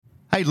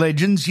Hey,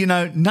 legends, you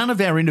know, none of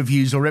our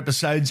interviews or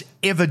episodes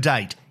ever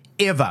date.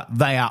 Ever.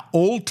 They are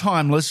all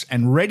timeless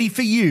and ready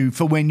for you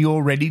for when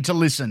you're ready to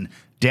listen.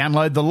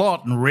 Download the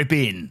lot and rip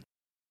in.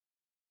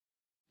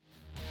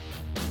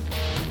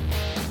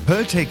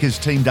 Pertec has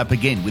teamed up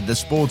again with the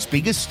sport's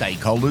biggest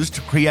stakeholders to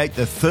create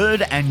the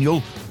third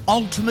annual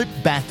Ultimate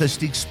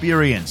Bathurst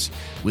Experience,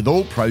 with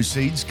all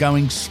proceeds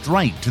going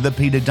straight to the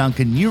Peter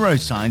Duncan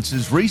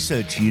Neurosciences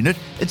Research Unit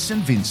at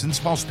St Vincent's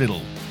Hospital.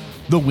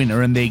 The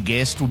winner and their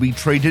guest will be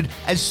treated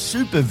as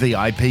super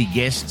VIP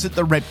guests at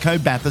the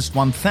Repco Bathurst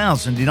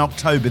 1000 in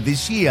October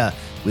this year,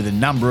 with a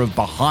number of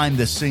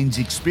behind-the-scenes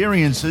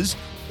experiences,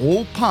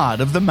 all part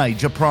of the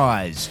major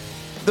prize.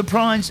 The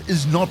prize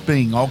is not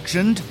being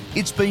auctioned,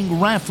 it's being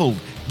raffled,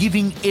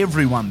 giving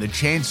everyone the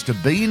chance to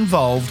be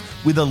involved,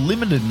 with a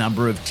limited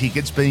number of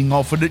tickets being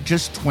offered at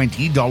just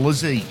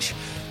 $20 each.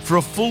 For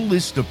a full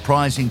list of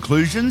prize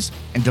inclusions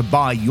and to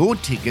buy your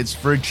tickets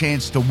for a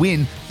chance to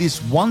win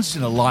this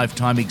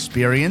once-in-a-lifetime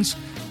experience,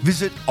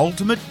 visit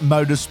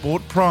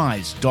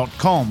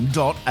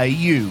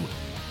ultimatemotorsportprize.com.au.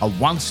 A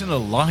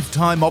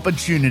once-in-a-lifetime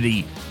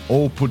opportunity,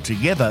 all put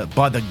together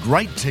by the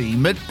great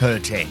team at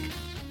Pertec.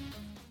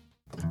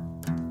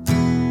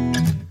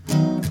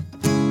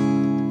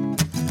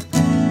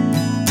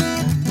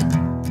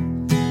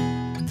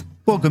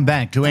 Welcome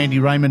back to Andy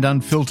Raymond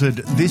Unfiltered.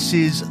 This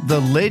is the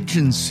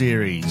Legends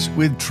series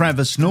with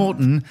Travis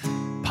Norton,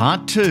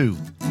 Part 2.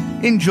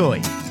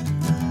 Enjoy.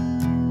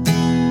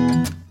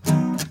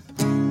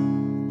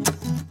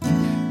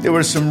 There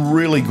were some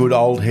really good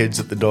old heads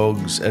at the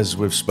Dogs, as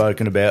we've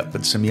spoken about,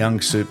 but some young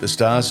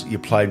superstars. You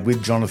played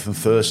with Jonathan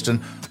Thurston.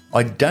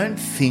 I don't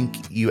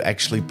think you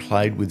actually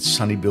played with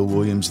Sonny Bill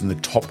Williams in the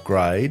top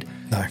grade.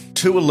 No.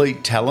 Two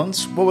elite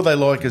talents. What were they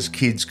like as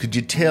kids? Could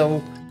you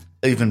tell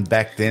even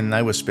back then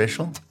they were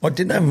special? I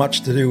didn't have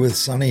much to do with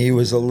Sonny. He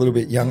was a little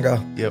bit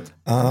younger. Yep.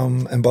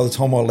 And by the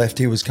time I left,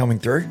 he was coming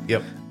through.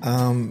 Yep.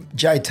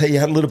 JT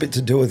had a little bit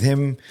to do with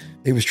him.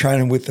 He was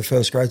training with the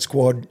first grade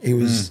squad. He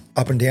was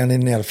up and down,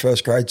 in and out of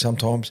first grade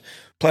sometimes.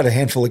 Played a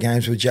handful of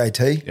games with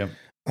JT. Yep.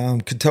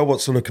 Could tell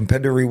what sort of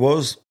competitor he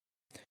was.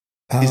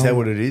 Is that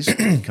what it is?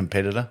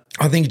 Competitor?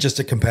 I think just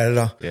a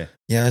competitor. Yeah.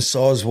 Yeah,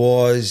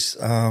 size-wise,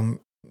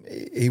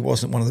 he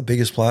wasn't one of the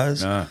biggest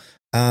players. No.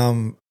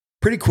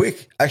 Pretty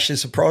quick. Actually,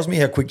 surprised me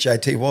how quick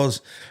JT was.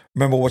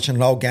 Remember watching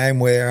an old game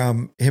where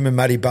him and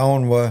Matty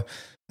Bowen were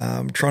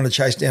trying to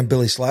chase down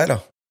Billy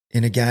Slater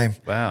in a game.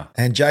 Wow.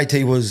 And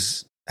JT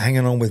was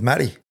hanging on with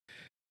Matty.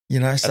 You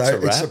know, so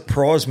it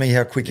surprised me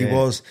how quick he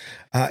was.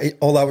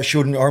 Although it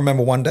shouldn't. I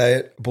remember one day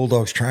at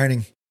Bulldogs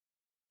training,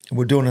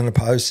 we're doing an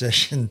opposed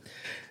session,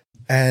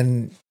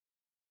 and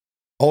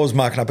I was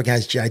marking up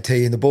against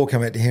JT, and the ball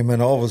came out to him,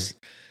 and I was,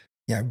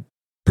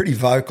 pretty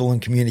vocal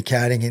and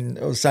communicating, and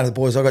I was saying to the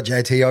boys, I got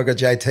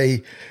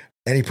JT,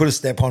 and he put a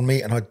step on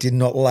me, and I did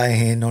not lay a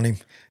hand on him.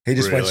 He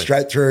just went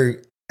straight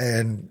through,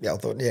 and I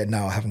thought,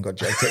 no, I haven't got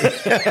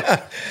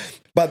JT.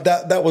 But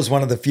that was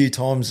one of the few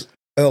times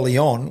early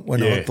on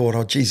when I thought,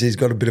 oh, geez, he's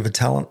got a bit of a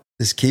talent,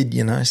 this kid,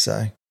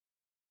 so.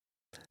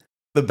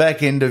 The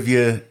back end of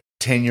your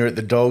tenure at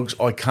the Dogs,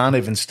 I can't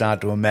even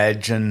start to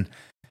imagine,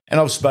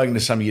 and I've spoken to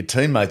some of your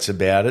teammates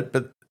about it,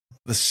 but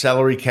the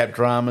salary cap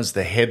dramas,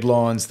 the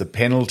headlines, the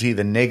penalty,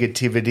 the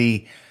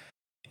negativity,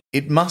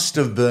 it must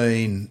have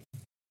been,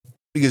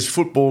 because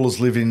footballers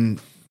live in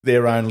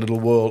their own little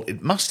world,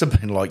 it must have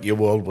been like your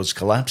world was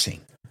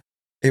collapsing.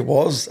 It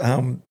was.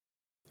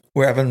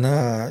 We're having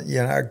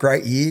a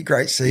great year,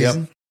 great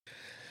season.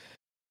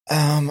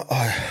 Yep.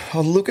 I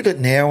look at it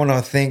now and I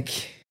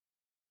think,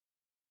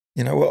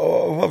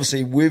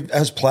 obviously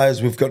as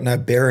players we've got no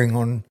bearing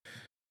on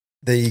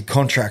the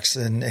contracts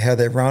and how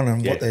they run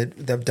and what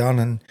they've done.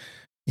 And,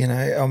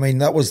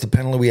 that was the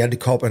penalty we had to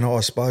cop, and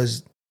I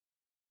suppose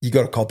you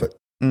got to cop it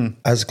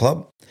as a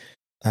club.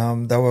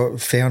 They were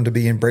found to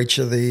be in breach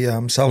of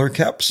the salary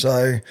cap,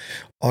 so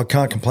I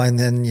can't complain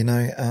then,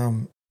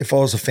 if I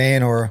was a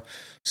fan or a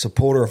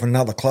supporter of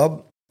another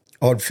club,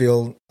 I'd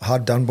feel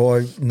hard done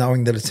by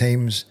knowing that a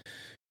team's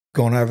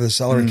gone over the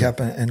salary cap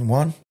and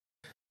won.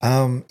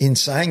 In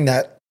saying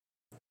that,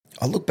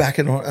 I look back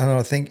and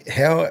I think,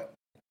 how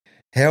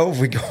have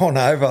we gone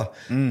over?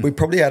 We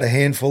probably had a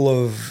handful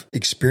of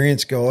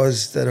experienced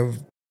guys that have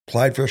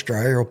played for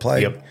Australia or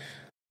played. Yep.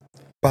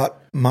 But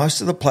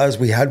most of the players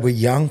we had were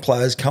young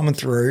players coming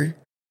through.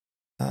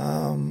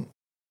 And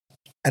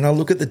I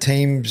look at the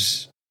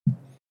teams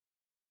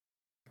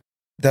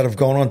that have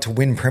gone on to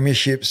win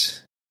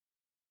premierships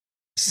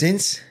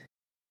since.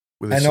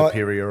 With a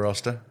superior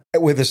roster?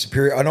 With a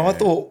superior. And I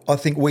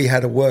think we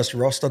had a worse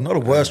roster, not a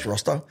worse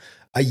roster,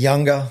 a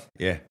younger,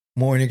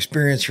 more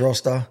inexperienced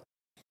roster.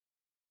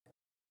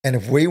 And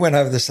if we went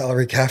over the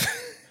salary cap,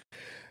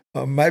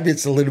 maybe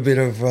it's a little bit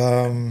of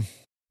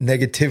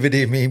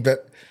negativity in me,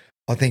 but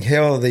I think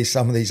how are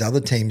some of these other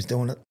teams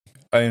doing it?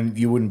 And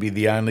you wouldn't be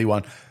the only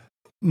one.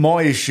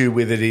 My issue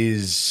with it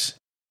is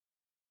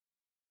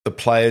the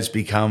players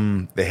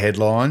become the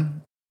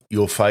headline.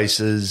 Your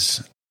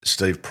faces,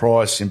 Steve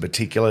Price in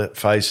particular,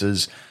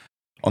 faces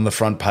on the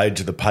front page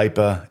of the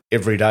paper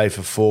every day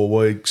for 4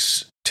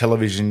 weeks.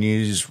 television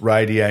news,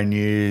 radio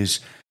news,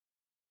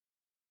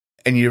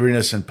 and your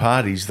innocent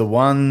parties, the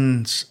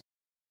ones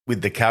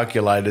with the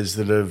calculators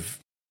that have,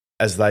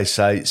 as they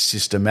say,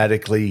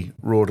 systematically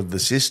rorted the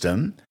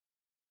system,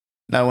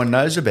 no one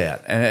knows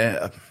about.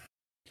 And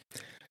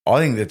I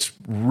think that's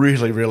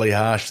really, really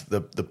harsh.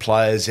 The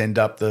players end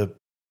up the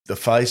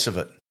face of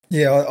it.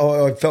 Yeah,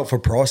 I felt for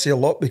Pricey a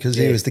lot because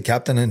he was the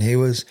captain and he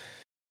was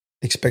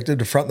expected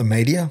to front the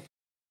media,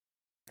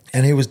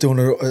 and he was doing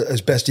it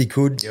as best he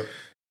could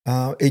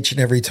each and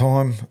every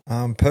time.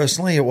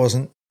 Personally, it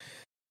wasn't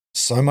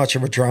so much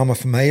of a drama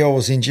for me. I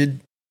was injured.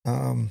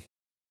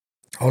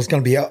 I was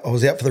going to be out. I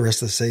was out for the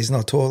rest of the season.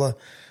 I tore the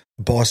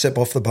bicep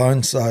off the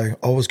bone, so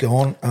I was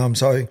gone.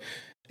 So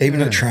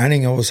even at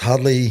training, I was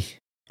hardly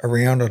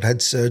around. I'd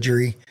had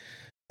surgery.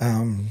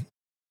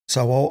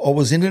 So I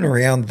was in and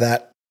around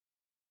that,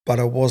 but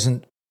I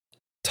wasn't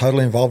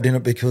totally involved in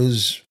it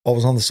because I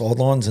was on the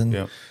sidelines and,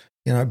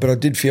 you know, but I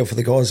did feel for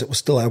the guys that were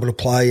still able to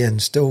play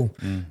and still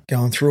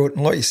going through it.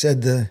 And like you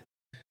said, the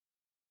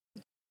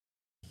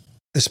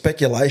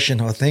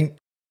speculation, I think,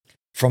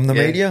 from the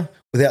media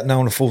without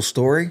knowing a full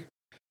story,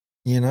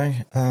 you know.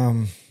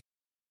 I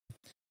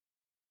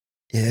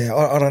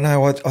don't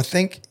know. I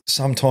think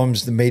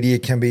sometimes the media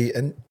can be,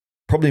 and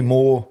probably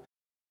more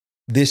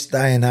this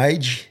day and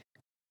age,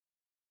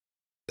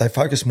 they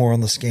focus more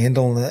on the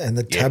scandal and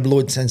the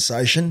tabloid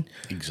sensation.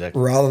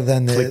 Exactly. Rather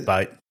than the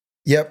clickbait.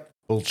 Yep.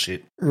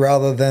 Bullshit.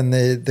 Rather than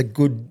the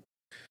good,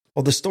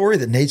 or the story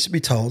that needs to be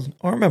told.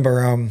 I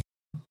remember,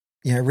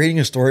 reading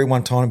a story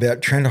one time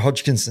about Trent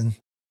Hodgkinson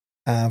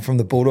from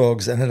the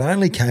Bulldogs, and it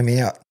only came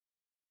out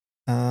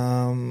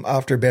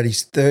after about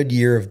his third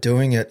year of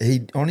doing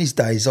it. On his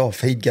days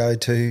off, he'd go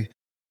to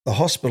the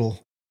hospital.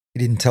 He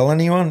didn't tell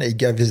anyone. He'd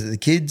go visit the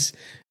kids,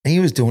 and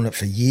he was doing it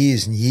for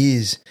years and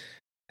years.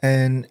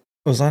 And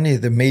it was only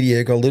the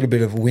media got a little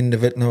bit of wind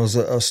of it, and there was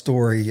a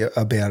story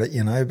about it,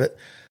 you know. But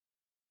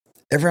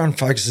everyone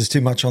focuses too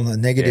much on the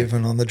negative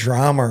and on the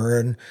drama.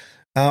 And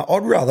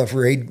I'd rather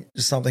read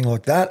something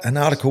like that, an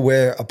article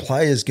where a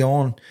player's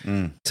gone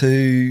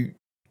to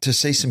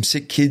see some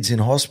sick kids in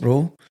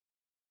hospital,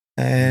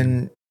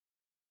 and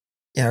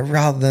you know,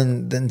 rather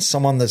than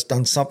someone that's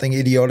done something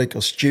idiotic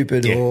or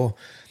stupid or,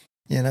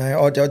 you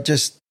know,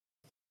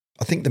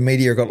 I think the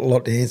media got a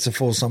lot to answer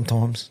for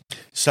sometimes.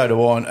 So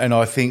do I, and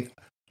I think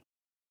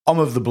I'm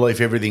of the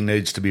belief everything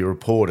needs to be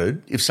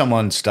reported. If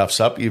someone stuffs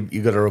up, you've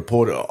got to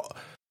report it.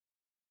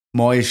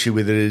 My issue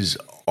with it is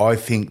I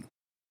think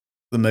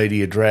the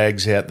media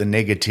drags out the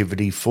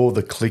negativity for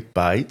the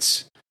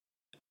clickbaits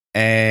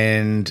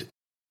and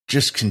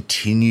just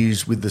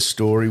continues with the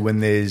story when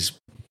there's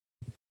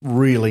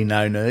really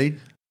no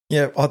need.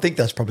 Yeah, I think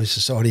that's probably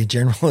society in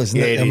general, isn't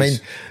it? I mean,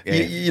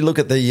 you look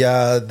at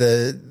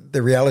the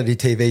reality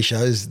TV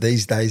shows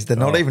these days, they're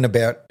not even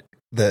about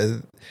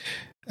the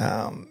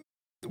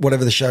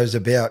whatever the show's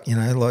about, you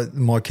know, like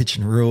My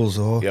Kitchen Rules,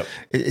 or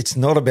it's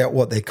not about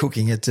what they're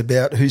cooking. It's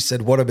about who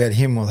said what about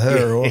him or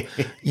her, or,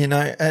 you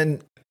know,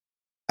 and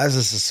as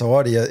a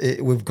society,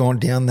 we've gone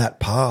down that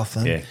path,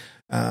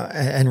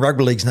 and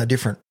rugby league's no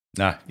different.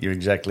 No, you're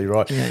exactly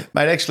right. Yeah.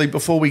 Mate, actually,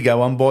 before we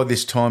go on, by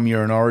this time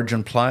you're an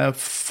Origin player,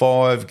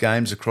 5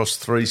 games across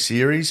 3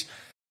 series.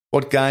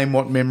 What game,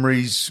 what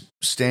memories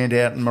stand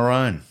out in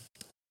Maroon?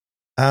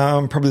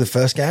 Probably the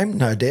first game,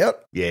 no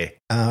doubt. Yeah.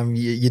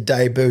 Your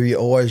debut, you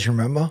always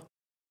remember.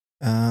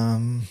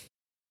 I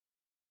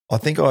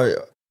think I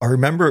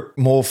remember it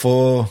more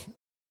for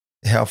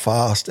how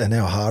fast and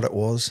how hard it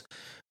was.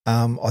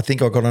 I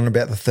think I got on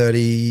about the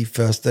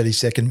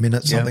 32nd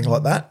minute, something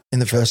like that, in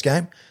the first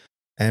game.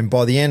 And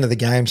by the end of the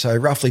game, so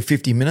roughly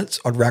 50 minutes,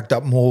 I'd racked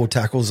up more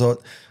tackles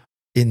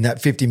in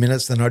that 50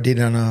 minutes than I did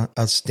on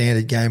a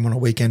standard game on a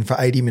weekend for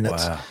 80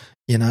 minutes. Wow.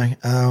 You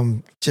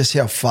know, just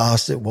how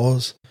fast it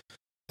was.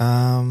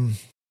 I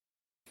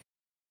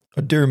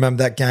do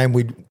remember that game.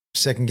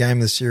 Second game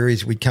of the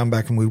series, we'd come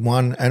back and we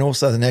won. And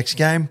also the next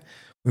game,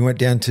 we went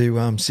down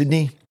to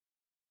Sydney,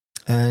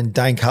 and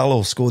Dane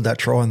Carlisle scored that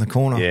try in the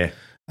corner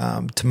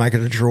to make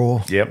it a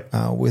draw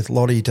with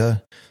Lottie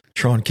to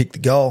try and kick the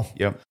goal.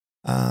 Yep.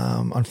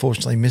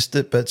 Unfortunately missed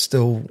it, but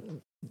still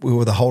we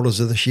were the holders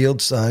of the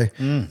shield. So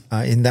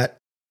in that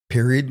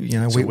period, you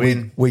know,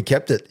 we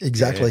kept it.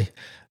 Exactly.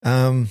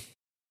 I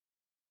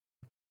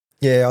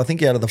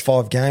think out of the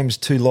 5 games,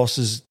 2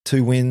 losses,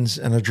 2 wins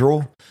and a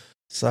draw.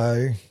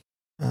 So,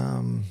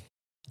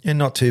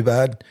 not too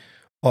bad.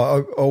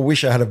 I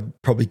wish I had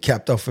probably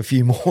capped off a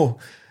few more.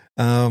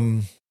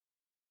 Got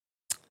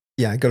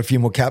a few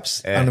more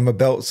caps under my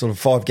belt. Sort of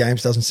 5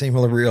 games doesn't seem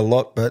a real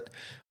lot, but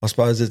I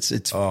suppose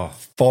it's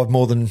 5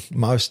 more than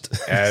most.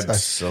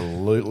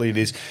 Absolutely it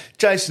is.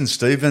 Jason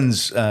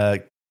Stevens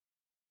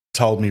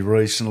told me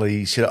recently,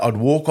 he said, I'd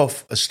walk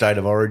off a State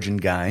of Origin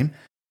game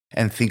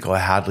and think I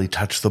hardly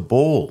touched the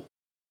ball.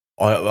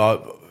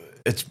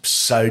 It's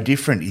so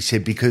different, he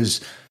said,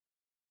 because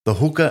the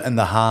hooker and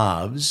the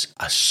halves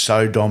are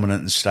so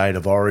dominant in State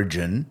of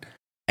Origin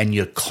and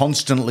you're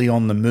constantly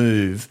on the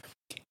move.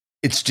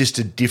 It's just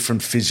a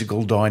different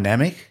physical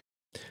dynamic.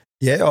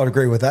 Yeah, I'd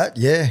agree with that.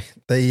 Yeah.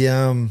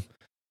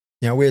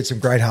 we had some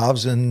great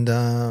halves and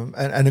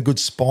a good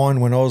spine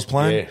when I was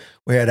playing. Yeah.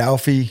 We had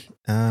Alfie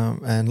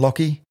and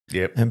Lockie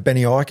and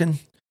Benny Eichen,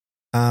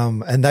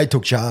 and they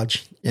took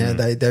charge.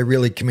 They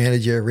really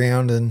commanded you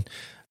around. And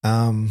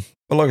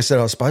but like I said,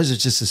 I suppose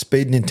it's just the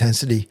speed and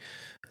intensity.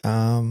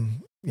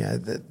 The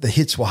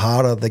hits were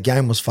harder. The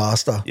game was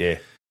faster. Yeah.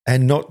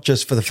 And not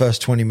just for the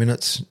first 20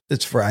 minutes.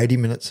 It's for 80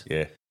 minutes.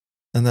 Yeah.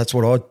 And that's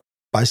what I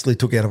basically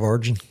took out of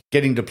Origin.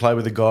 Getting to play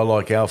with a guy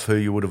like Alf, who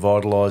you would have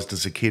idolised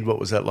as a kid, what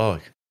was that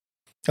like?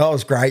 Oh, it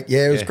was great.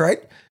 Yeah, it was great.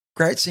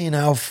 Great seeing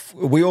Alf.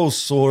 We all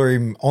saw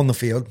him on the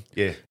field.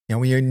 Yeah.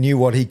 We knew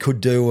what he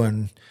could do,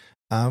 and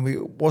he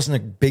wasn't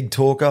a big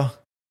talker,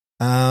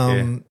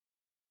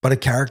 but a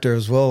character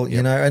as well,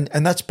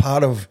 and that's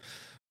part of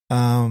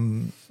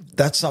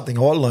that's something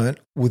I learnt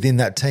within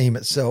that team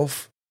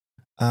itself,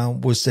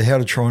 was to how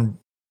to try and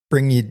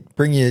bring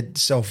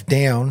yourself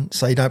down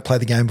so you don't play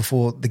the game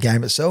before the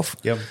game itself.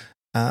 Yep.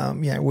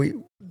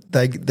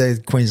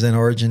 The Queensland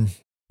Origin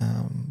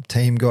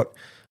team got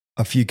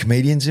a few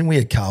comedians in. We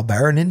had Carl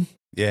Barron in.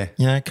 Yeah.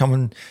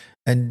 Come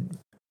and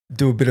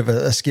do a bit of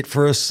a skit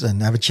for us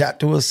and have a chat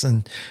to us.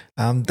 And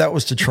that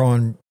was to try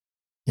and,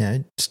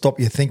 stop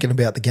you thinking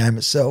about the game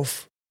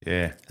itself.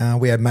 Yeah.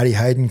 We had Matty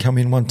Hayden come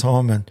in one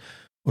time and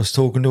was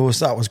talking to us.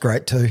 That was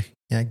great too.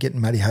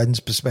 Getting Matty Hayden's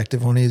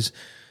perspective on his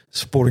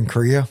sporting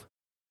career.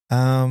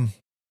 That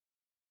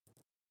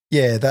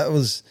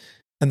was,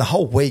 and the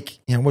whole week,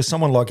 with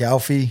someone like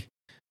Alfie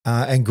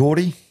and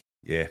Gordy.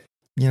 Yeah.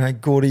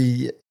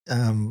 Gordy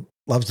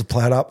loves to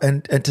play it up.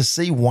 And to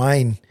see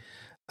Wayne,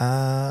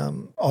 I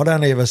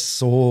don't ever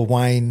saw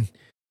Wayne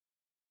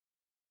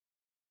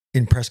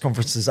in press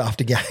conferences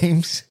after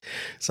games.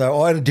 So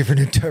I had a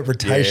different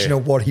interpretation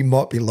of what he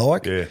might be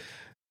like. Yeah.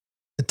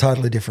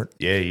 Totally different.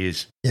 Yeah, he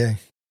is. Yeah.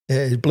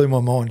 Yeah, it blew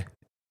my mind.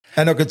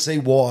 And I could see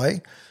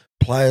why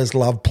players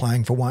love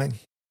playing for Wayne.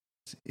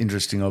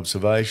 Interesting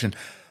observation.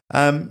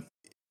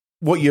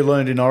 What you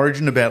learned in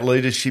Origin about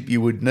leadership you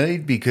would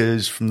need,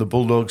 because from the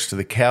Bulldogs to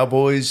the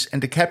Cowboys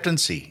and to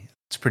captaincy,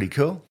 it's pretty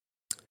cool.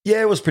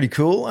 Yeah, it was pretty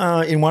cool.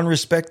 In one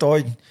respect,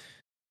 I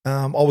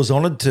was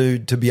honoured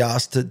to be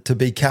asked to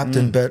be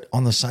captain, but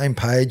on the same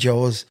page, I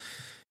was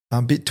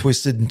a bit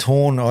twisted and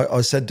torn.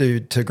 I said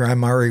to Graham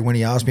Murray when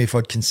he asked me if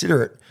I'd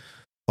consider it,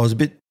 I was a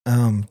bit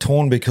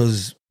torn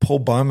because Paul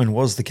Bowman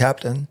was the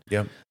captain.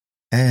 Yep.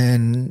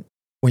 And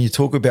when you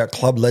talk about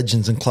club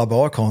legends and club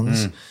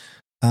icons,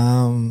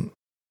 the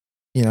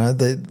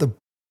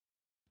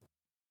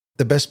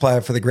best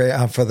player for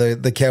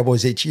the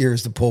Cowboys each year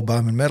is the Paul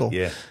Bowman medal.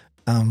 Yeah.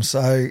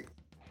 So,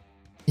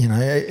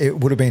 it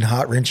would have been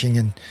heart-wrenching,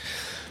 and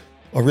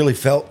I really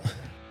felt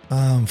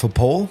for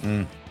Paul.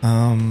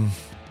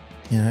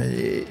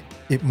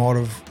 It might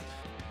have.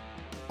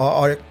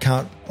 I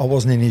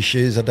wasn't in his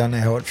shoes. I don't know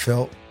how it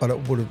felt, but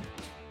it would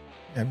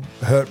have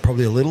hurt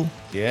probably a little.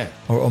 Yeah.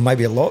 Or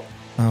maybe a lot.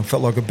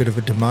 Felt like a bit of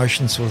a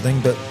demotion sort of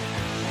thing, but.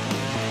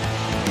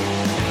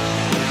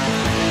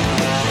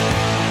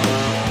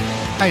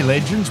 Hey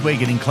legends, we're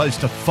getting close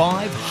to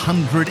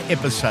 500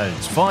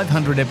 episodes.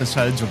 500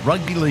 episodes of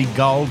Rugby League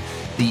Gold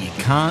that you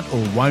can't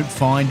or won't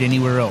find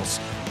anywhere else.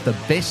 The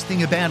best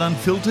thing about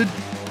Unfiltered,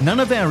 none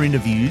of our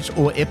interviews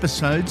or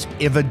episodes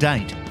ever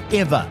date.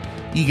 Ever.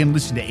 You can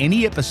listen to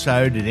any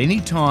episode at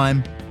any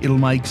time. It'll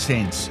make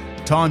sense.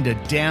 Time to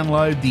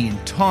download the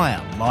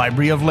entire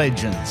library of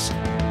legends.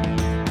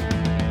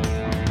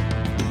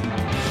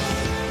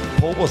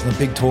 Paul wasn't a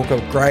big talker,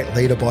 great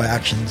leader by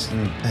actions,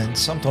 and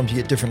sometimes you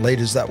get different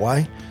leaders that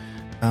way,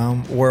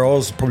 where I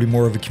was probably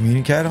more of a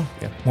communicator,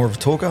 more of a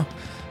talker,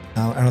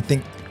 and I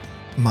think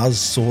Muzz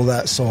saw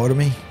that side of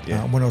me.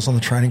 When I was on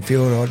the training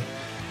field,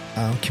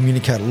 I'd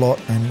communicate a lot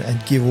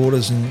and give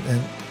orders and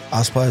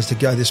ask players to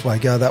go this way,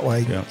 go that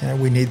way,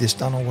 we need this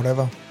done or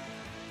whatever.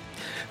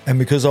 And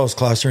because I was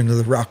closer into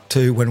the ruck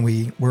too when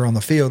we were on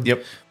the field, I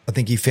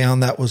think he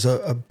found that was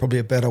probably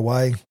a better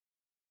way,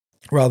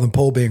 rather than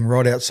Paul being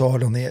right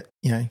outside on the,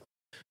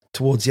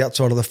 towards the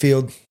outside of the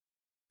field.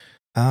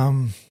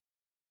 And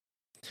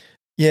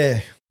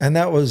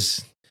that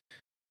was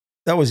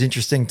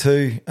interesting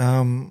too.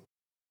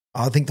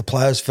 I think the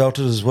players felt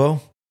it as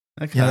well.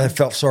 Okay. They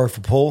felt sorry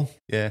for Paul.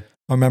 Yeah.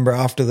 I remember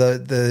after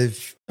the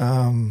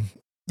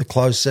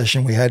closed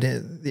session we had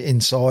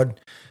inside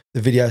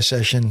the video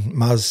session,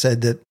 Muzz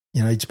said that,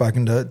 he'd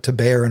spoken to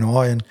Bear and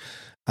I, and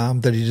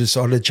that he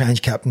decided to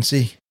change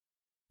captaincy.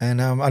 And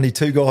only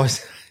two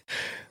guys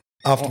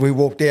after we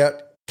walked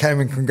out came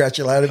and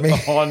congratulated me.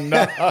 Oh,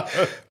 no.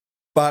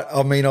 But,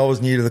 I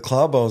was new to the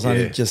club. I was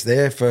only just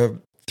there for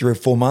 3 or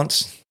 4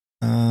 months.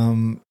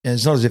 And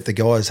it's not as if the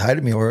guys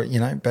hated me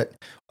but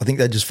I think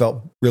they just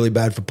felt really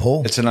bad for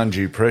Paul. It's an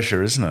undue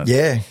pressure, isn't it?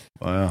 Yeah.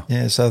 Wow.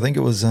 Yeah, so I think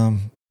it was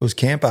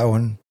Campo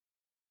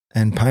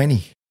and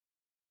Paney.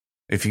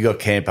 If you got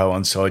Campo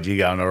on side, you're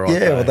going all right.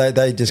 Yeah, well,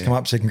 they just come up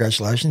and said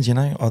congratulations,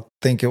 I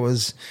think it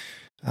was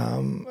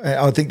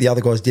I think the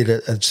other guys did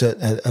it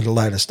at a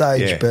later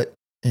stage, but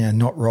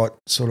not right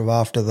sort of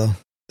after the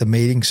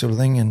meeting sort of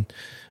thing.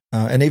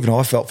 And even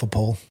I felt for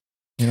Paul,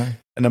 you know.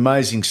 An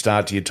amazing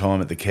start to your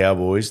time at the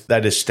Cowboys.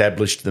 They'd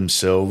established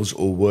themselves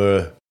or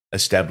were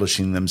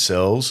establishing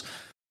themselves.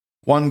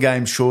 One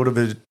game short of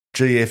a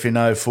GF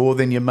in 04,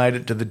 then you made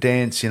it to the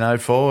dance in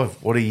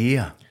 05. What a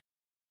year.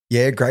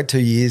 Yeah, great 2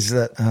 years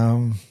that,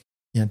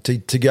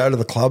 to go to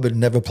the club and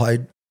never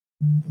played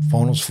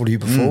finals footy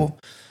before.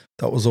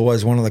 That was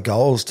always one of the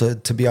goals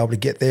to be able to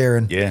get there.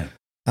 And,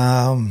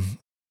 I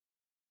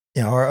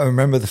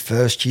remember the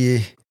first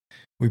year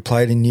we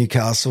played in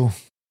Newcastle.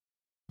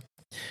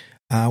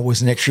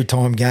 Was an extra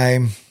time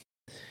game.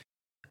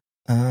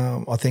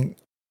 I think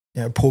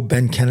poor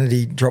Ben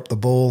Kennedy dropped the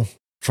ball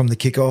from the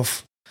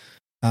kickoff.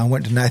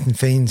 Went to Nathan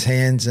Fiend's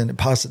hands and it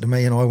passed it to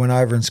me and I went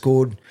over and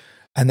scored.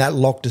 And that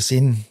locked us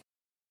in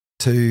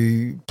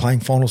to playing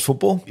finals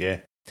football. Yeah.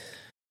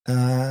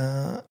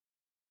 And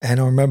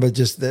I remember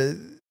just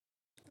the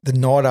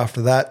night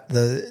after that,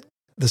 the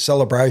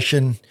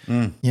celebration,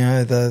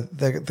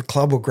 the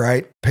club were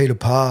great. Peter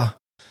Parr,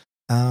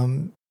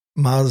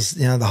 Muzz,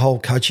 the whole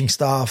coaching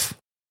staff.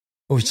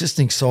 It was just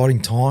an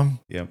exciting time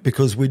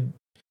because we'd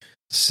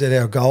set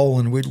our goal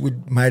and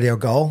we'd made our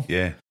goal.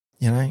 Yeah.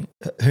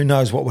 Who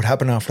knows what would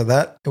happen after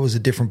that? It was a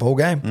different ball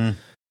game.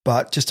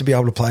 But just to be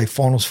able to play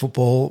finals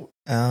football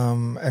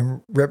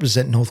and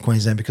represent North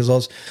Queensland, because I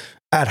was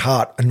at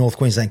heart a North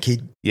Queensland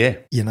kid. Yeah.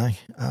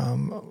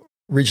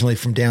 Originally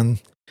from down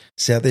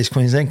southeast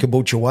Queensland,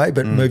 Caboolture way,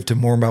 but moved to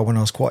Moranbah when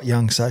I was quite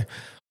young. So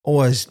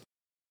always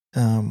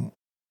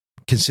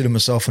consider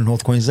myself a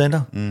North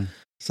Queenslander.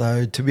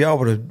 So to be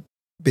able to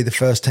be the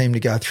first team to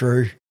go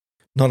through,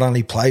 not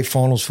only play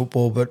finals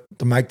football, but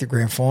to make the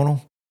grand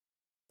final,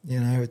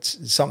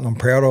 it's something I'm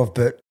proud of.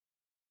 But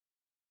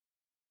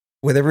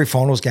with every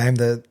finals game,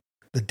 the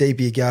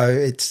deeper you go,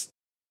 it's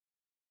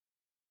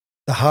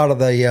the harder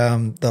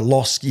the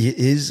loss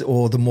is,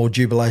 or the more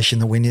jubilation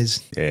the win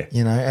is. Yeah.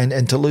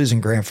 And to lose in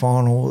grand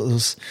final, it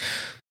was,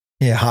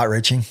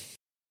 heart-wrenching.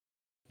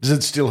 Does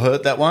it still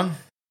hurt, that one?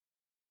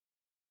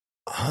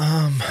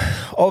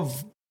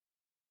 I've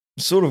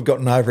sort of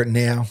gotten over it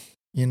now,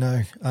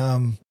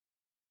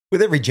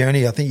 with every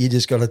journey, I think you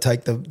just got to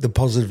take the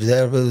positives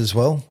out of it as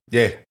well.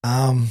 Yeah.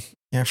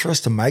 For us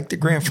to make the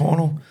grand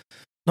final,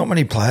 not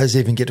many players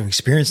even get to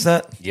experience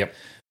that. Yep.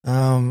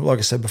 Like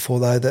I said before,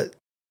 though, that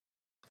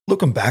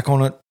looking back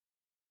on it,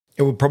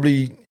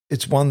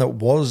 it's one that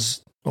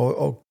was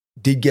or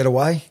did get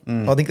away.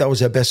 I think that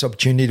was our best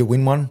opportunity to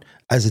win one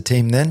as a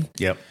team then.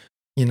 Yep.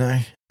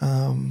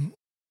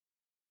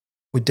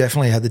 We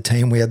definitely had the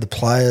team, we had the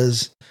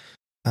players,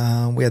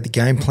 we had the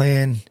game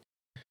plan.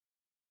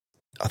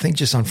 I think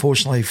just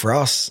unfortunately for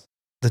us,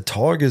 the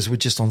Tigers were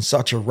just on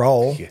such a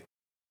roll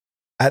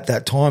at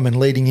that time and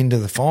leading into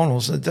the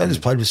finals. They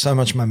just played with so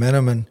much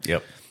momentum and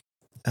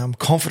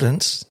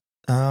confidence.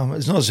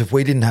 It's not as if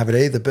we didn't have it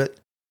either, but,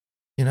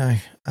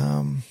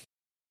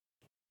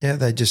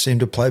 they just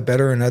seemed to play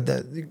better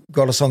and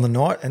got us on the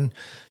night. And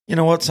you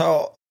know what?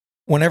 So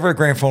whenever a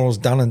grand final is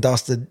done and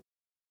dusted,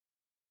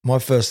 my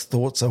first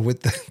thoughts are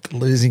with the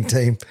losing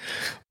team.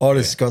 I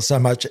just got so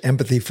much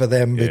empathy for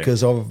them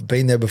because I've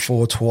been there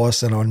before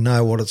twice and I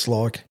know what it's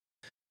like.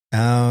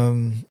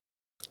 And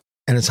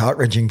it's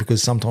heart-wrenching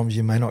because sometimes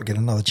you may not get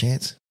another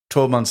chance.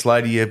 12 months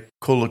later, you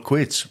call it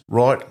quits.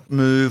 Right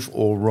move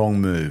or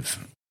wrong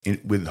move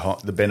with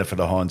the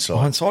benefit of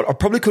hindsight? I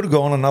probably could have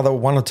gone another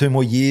 1 or 2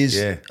 more years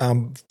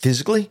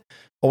physically.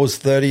 I was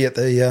 30 at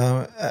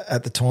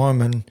the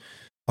time and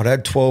I'd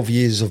had 12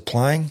 years of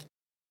playing.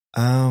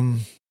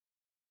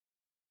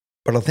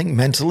 But I think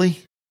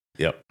mentally,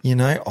 I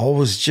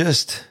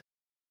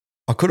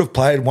could have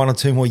played 1 or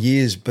 2 more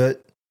years,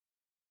 but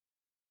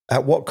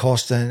at what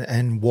cost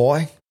and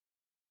why?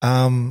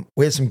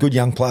 We had some good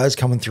young players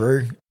coming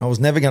through. I was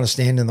never going to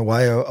stand in the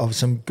way of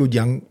some good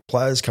young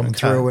players coming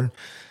through, and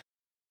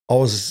I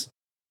was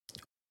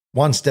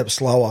one step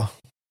slower,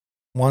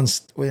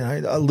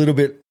 a little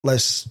bit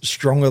less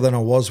stronger than I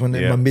was when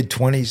in my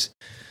mid-20s.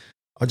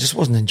 I just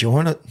wasn't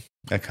enjoying it.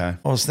 Okay.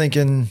 I was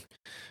thinking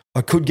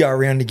I could go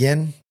around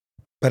again,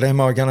 but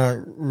am I going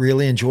to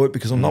really enjoy it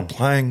because I'm not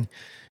playing?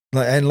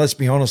 And let's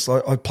be honest,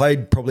 I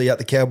played probably at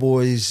the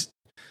Cowboys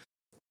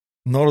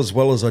not as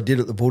well as I did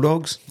at the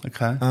Bulldogs.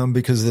 Okay.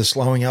 Because of the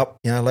slowing up,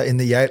 in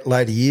the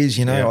later years,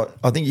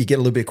 I think you get a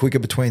little bit quicker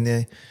between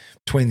the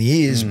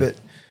years, but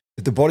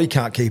if the body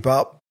can't keep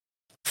up,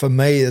 for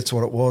me, that's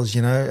what it was.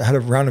 I had a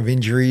run of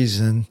injuries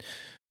and,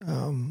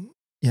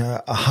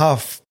 a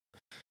half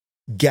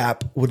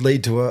gap would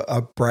lead to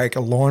a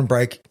line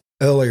break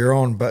earlier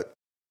on, but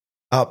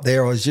up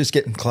there I was just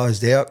getting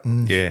closed out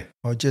and I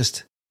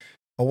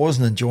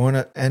wasn't enjoying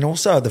it. And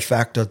also the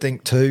fact, I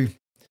think too,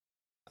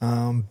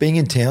 being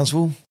in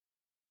Townsville,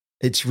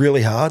 it's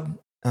really hard.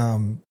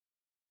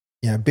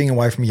 Being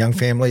away from a young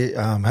family,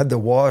 had the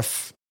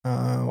wife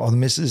or the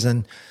missus,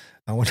 and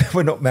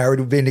we're not married.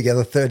 We've been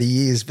together 30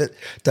 years, but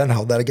don't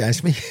hold that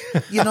against me.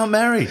 You're not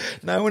married?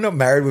 No, we're not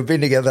married. We've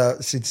been together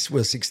since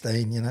we're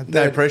 16,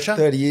 No pressure?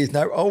 30 years.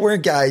 No. Oh, we're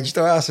engaged.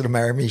 I asked her to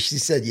marry me. She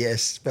said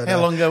yes. But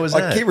how long ago was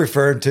that? I keep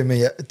referring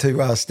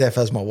to Steph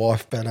as my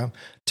wife, but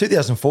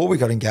 2004 we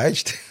got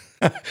engaged.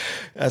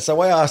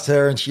 So I asked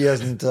her, and she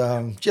hasn't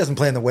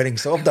planned the wedding,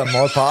 so I've done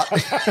my part.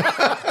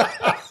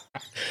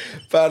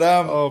 But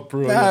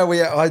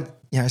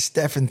no,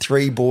 Steph and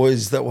 3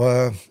 boys that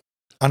were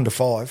under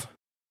 5.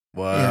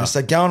 Wow.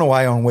 So going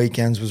away on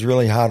weekends was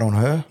really hard on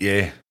her.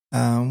 Yeah.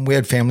 We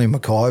had family in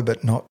Mackay,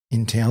 but not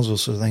in Townsville,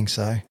 sort of thing.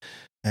 So,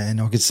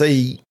 and I could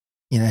see,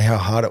 how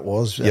hard it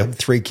was.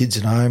 3 kids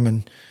at home,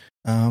 and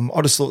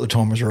I just thought the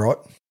time was right.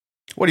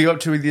 What are you up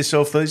to with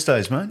yourself these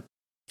days, mate?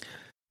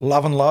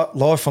 Loving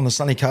life on the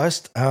sunny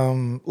coast.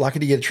 Lucky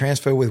to get a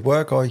transfer with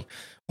work. I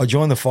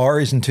joined the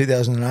Fireys in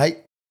 2008.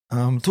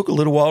 Took a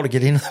little while to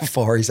get into the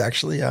Fireys,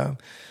 actually. A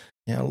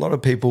lot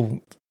of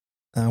people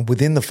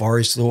within the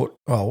Fireys thought,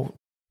 oh,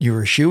 you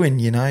were a shoo-in,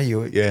 you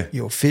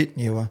were fit,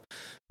 you were,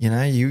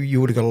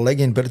 you would have got a leg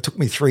in. But it took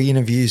me 3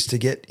 interviews to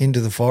get into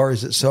the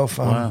Fireys itself.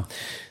 Wow.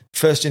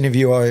 First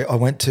interview I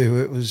went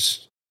to, it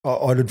was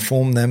I'd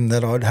informed them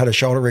that I'd had a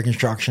shoulder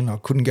reconstruction. I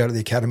couldn't go to the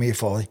academy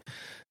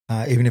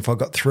even if I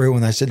got through,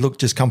 and they said, look,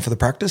 just come for the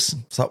practice.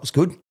 So that was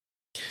good.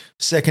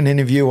 Second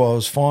interview, I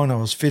was fine. I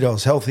was fit. I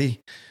was healthy.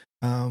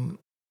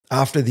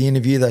 After the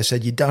interview, they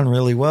said, you've done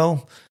really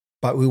well,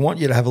 but we want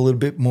you to have a little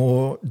bit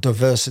more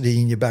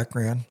diversity in your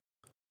background.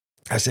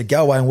 I said,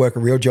 go away and work a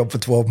real job for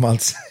 12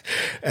 months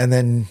and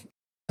then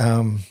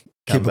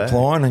keep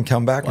applying and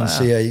come back and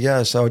see how you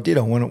go. So I did.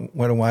 I went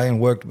away and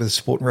worked with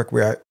Sport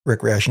and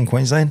Recreation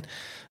Queensland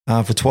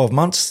for 12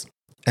 months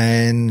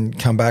and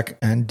come back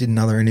and did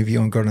another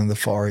interview and got into the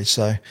Fireys.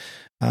 So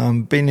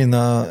been in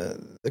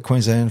the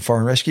Queensland Fire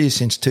and Rescue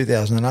since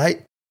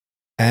 2008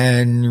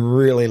 and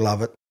really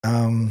love it.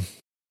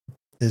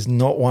 There's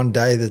not one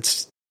day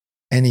that's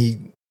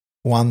any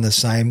one the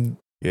same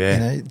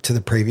to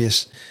the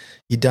previous.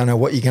 You don't know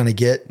what you're going to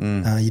get.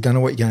 You don't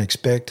know what you're going to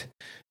expect.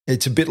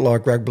 It's a bit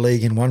like rugby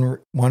league in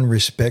one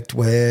respect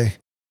where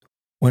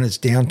when it's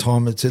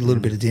downtime, it's a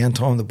little bit of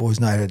downtime. The boys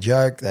know how to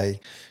joke.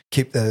 They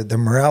keep the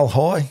morale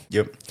high.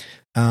 Yep.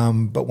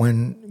 But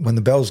when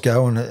the bells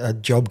go and a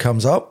job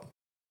comes up,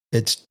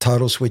 it's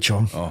total switch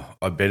on. Oh,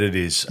 I bet it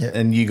is. Yep.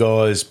 And you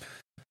guys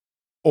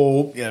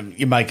all,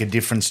 you make a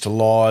difference to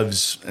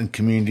lives and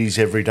communities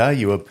every day.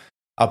 You were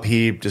up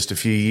here just a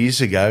few years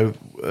ago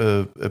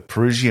at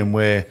Parisian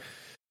where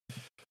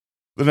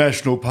the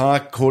national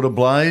park caught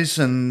ablaze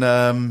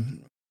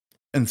and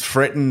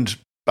threatened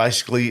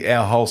basically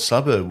our whole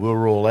suburb. We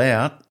were all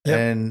out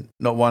and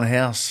not one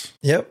house.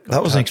 Yep,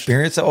 that was an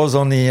experience. I was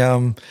on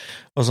the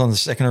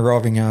second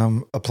arriving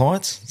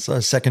appliance, so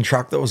second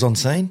truck that was on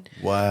scene.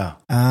 Wow.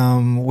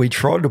 We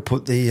tried to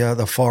put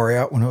the fire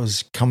out when it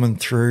was coming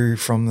through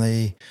from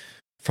the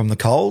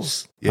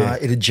coals. Yeah.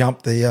 It had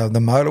jumped the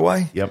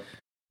motorway. Yep.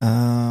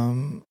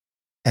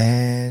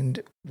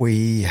 And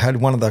we had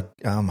one of the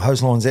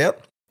hose lines out,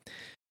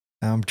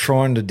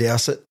 trying to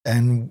douse it,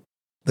 and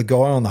the guy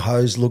on the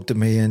hose looked at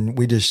me and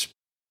we just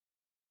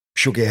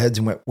shook our heads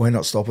and went, we're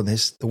not stopping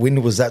this. The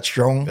wind was that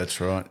strong.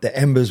 That's right. The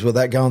embers were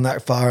going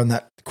that far and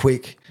that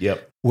quick.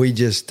 Yep. We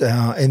just,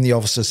 and the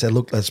officer said,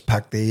 look, let's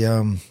pack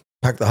the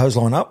hose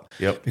line up.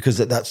 Yep.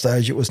 Because at that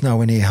stage it was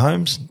nowhere near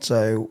homes.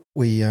 So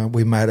we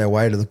made our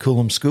way to the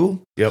Coolum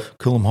School. Yep.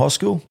 Coolum High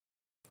School.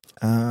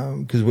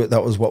 Because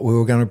that was what we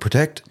were going to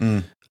protect.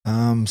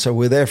 So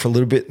we were there for a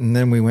little bit, and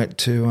then we went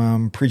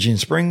to Pridgeon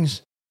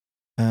Springs.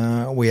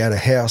 We had a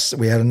house.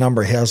 We had a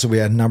number of houses. We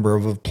had a number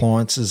of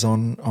appliances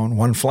on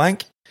one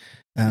flank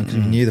because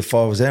we knew the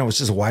fire was there. It was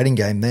just a waiting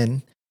game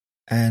then.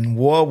 And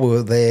while we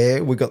were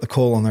there, we got the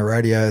call on the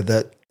radio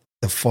that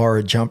the fire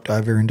had jumped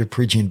over into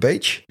Pridgeon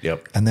Beach.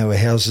 Yep. And there were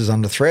houses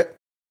under threat.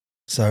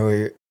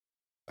 So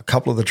a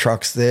couple of the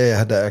trucks there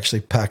had to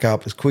actually pack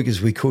up as quick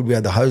as we could. We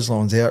had the hose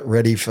lines out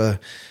ready for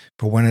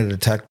when it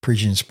attacked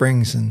Pridgeon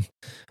Springs.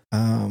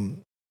 And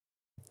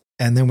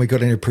then we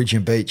got into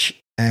Pridgeon Beach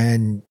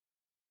and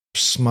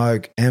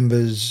smoke,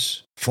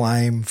 embers,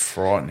 flame.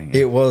 Frightening.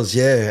 It was,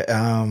 it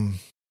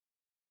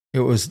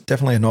was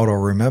definitely a night I'll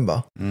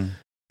remember.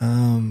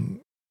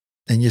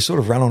 And you sort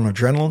of run on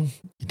adrenaline.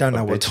 You don't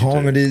know what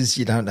time it is.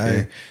 You don't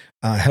know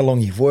how long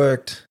you've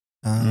worked.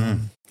 There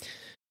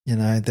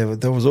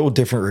was all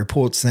different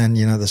reports then.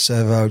 The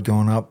servo had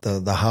gone up,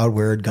 the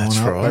hardware had gone up.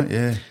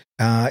 That's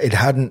right, it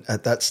hadn't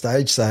at that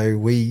stage. So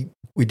we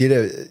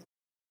did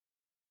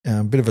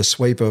a bit of a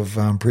sweep of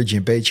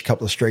Pridgeon Beach, a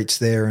couple of streets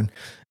there, and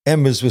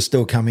embers were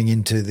still coming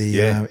into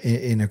the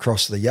in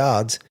across the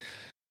yards.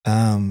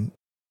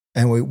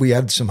 And we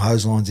had some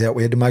hose lines out.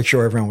 We had to make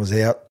sure everyone was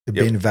out, had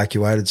been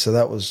evacuated. So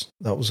that was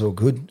all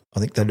good. I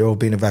think they'd all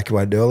been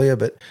evacuated earlier,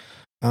 but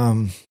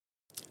and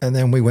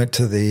then we went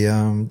to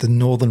the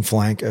northern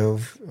flank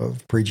of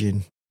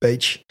Pridgeon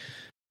Beach,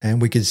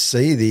 and we could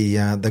see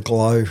the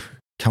glow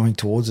coming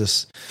towards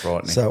us.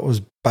 Frightening. So it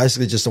was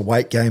basically just a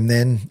wait game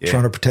then,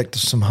 trying to protect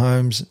some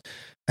homes.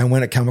 And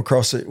when it came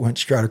across, it went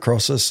straight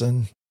across us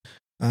and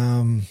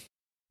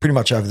pretty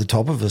much over the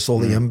top of us, all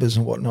the embers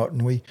and whatnot.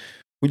 And we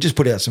just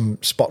put out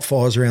some spot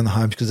fires around the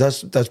homes because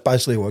that's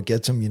basically what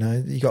gets them.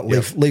 You got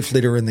leaf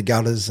litter in the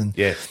gutters and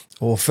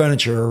or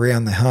furniture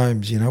around the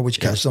homes. Which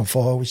catches on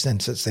fire, which then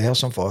sets the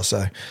house on fire.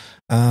 So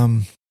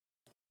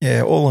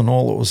Yeah, all in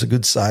all, it was a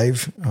good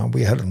save.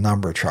 We had a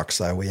number of trucks,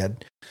 though. We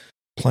had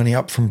plenty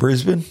up from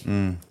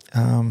Brisbane.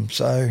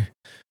 So,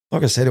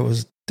 like I said, it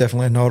was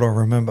definitely a night I'll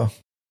remember.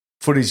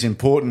 Footy's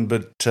important,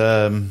 but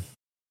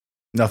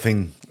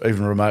nothing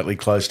even remotely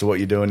close to what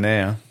you're doing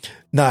now.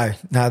 No,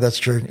 that's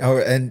true. Oh,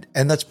 and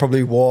that's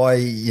probably why,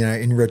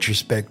 in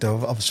retrospect,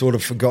 I've sort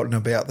of forgotten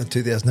about the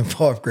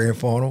 2005 grand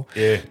final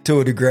to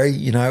a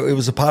degree. It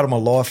was a part of my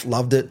life,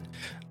 loved it.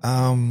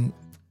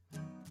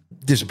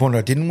 Disappointed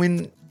I didn't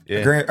win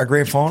a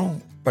grand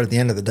final, but at the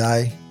end of the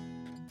day,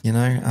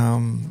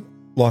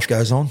 life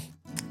goes on.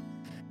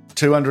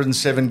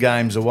 207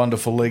 games, a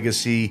wonderful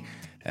legacy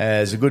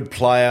as a good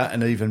player,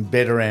 an even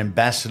better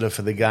ambassador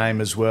for the game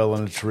as well,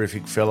 and a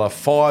terrific fella.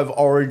 5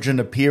 Origin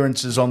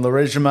appearances on the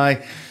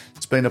resume.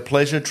 It's been a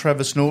pleasure.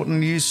 Travis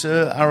Norton, you,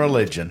 sir, are a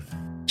legend.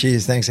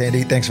 Cheers. Thanks,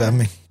 Andy. Thanks for having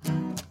me.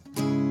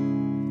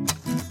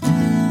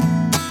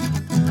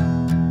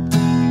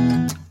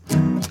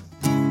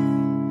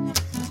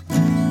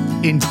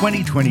 In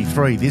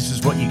 2023, this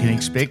is what you can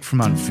expect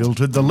from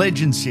Unfiltered. The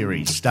Legend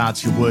Series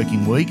starts your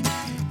working week,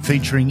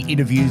 featuring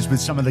interviews with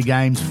some of the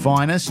game's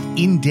finest,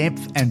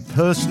 in-depth and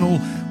personal.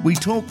 We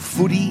talk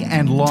footy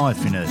and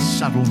life in a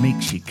subtle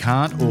mix you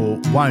can't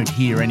or won't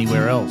hear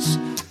anywhere else.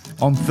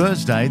 On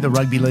Thursday, the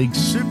Rugby League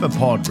Super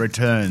Pod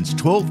returns.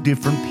 12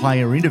 different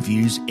player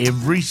interviews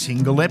every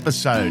single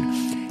episode.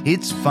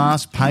 It's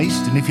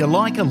fast-paced, and if you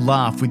like a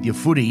laugh with your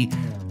footy,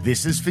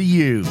 this is for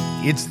you.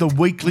 It's the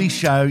weekly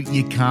show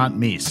you can't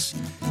miss.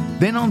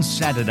 Then on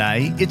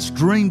Saturday, it's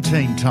Dream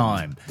Team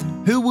time.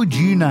 Who would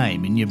you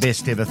name in your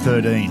best ever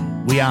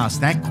 13? We ask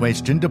that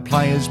question to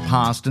players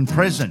past and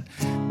present.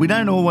 We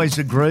don't always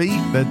agree,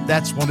 but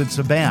that's what it's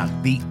about.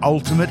 The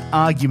ultimate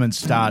argument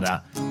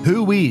starter.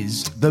 Who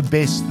is the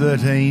best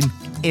 13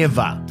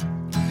 ever?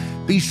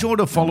 Be sure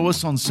to follow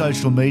us on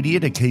social media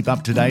to keep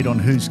up to date on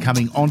who's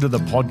coming onto the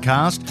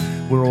podcast.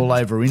 We're all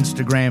over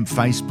Instagram,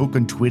 Facebook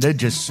and Twitter.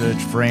 Just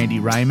search for Andy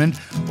Raymond.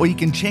 Or you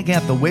can check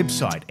out the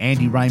website,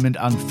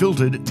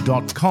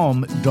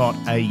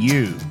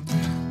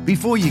 andyraymondunfiltered.com.au.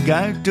 Before you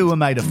go, do a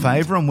mate a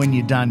favour, and when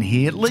you're done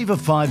here, leave a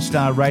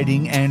 5-star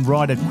rating and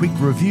write a quick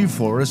review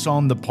for us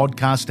on the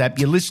podcast app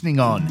you're listening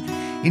on.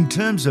 In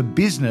terms of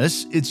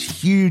business, it's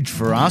huge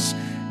for us,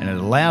 and it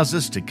allows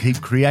us to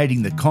keep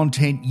creating the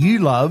content you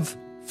love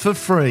for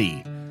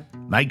free.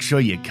 Make sure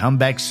you come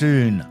back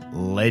soon,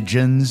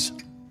 legends.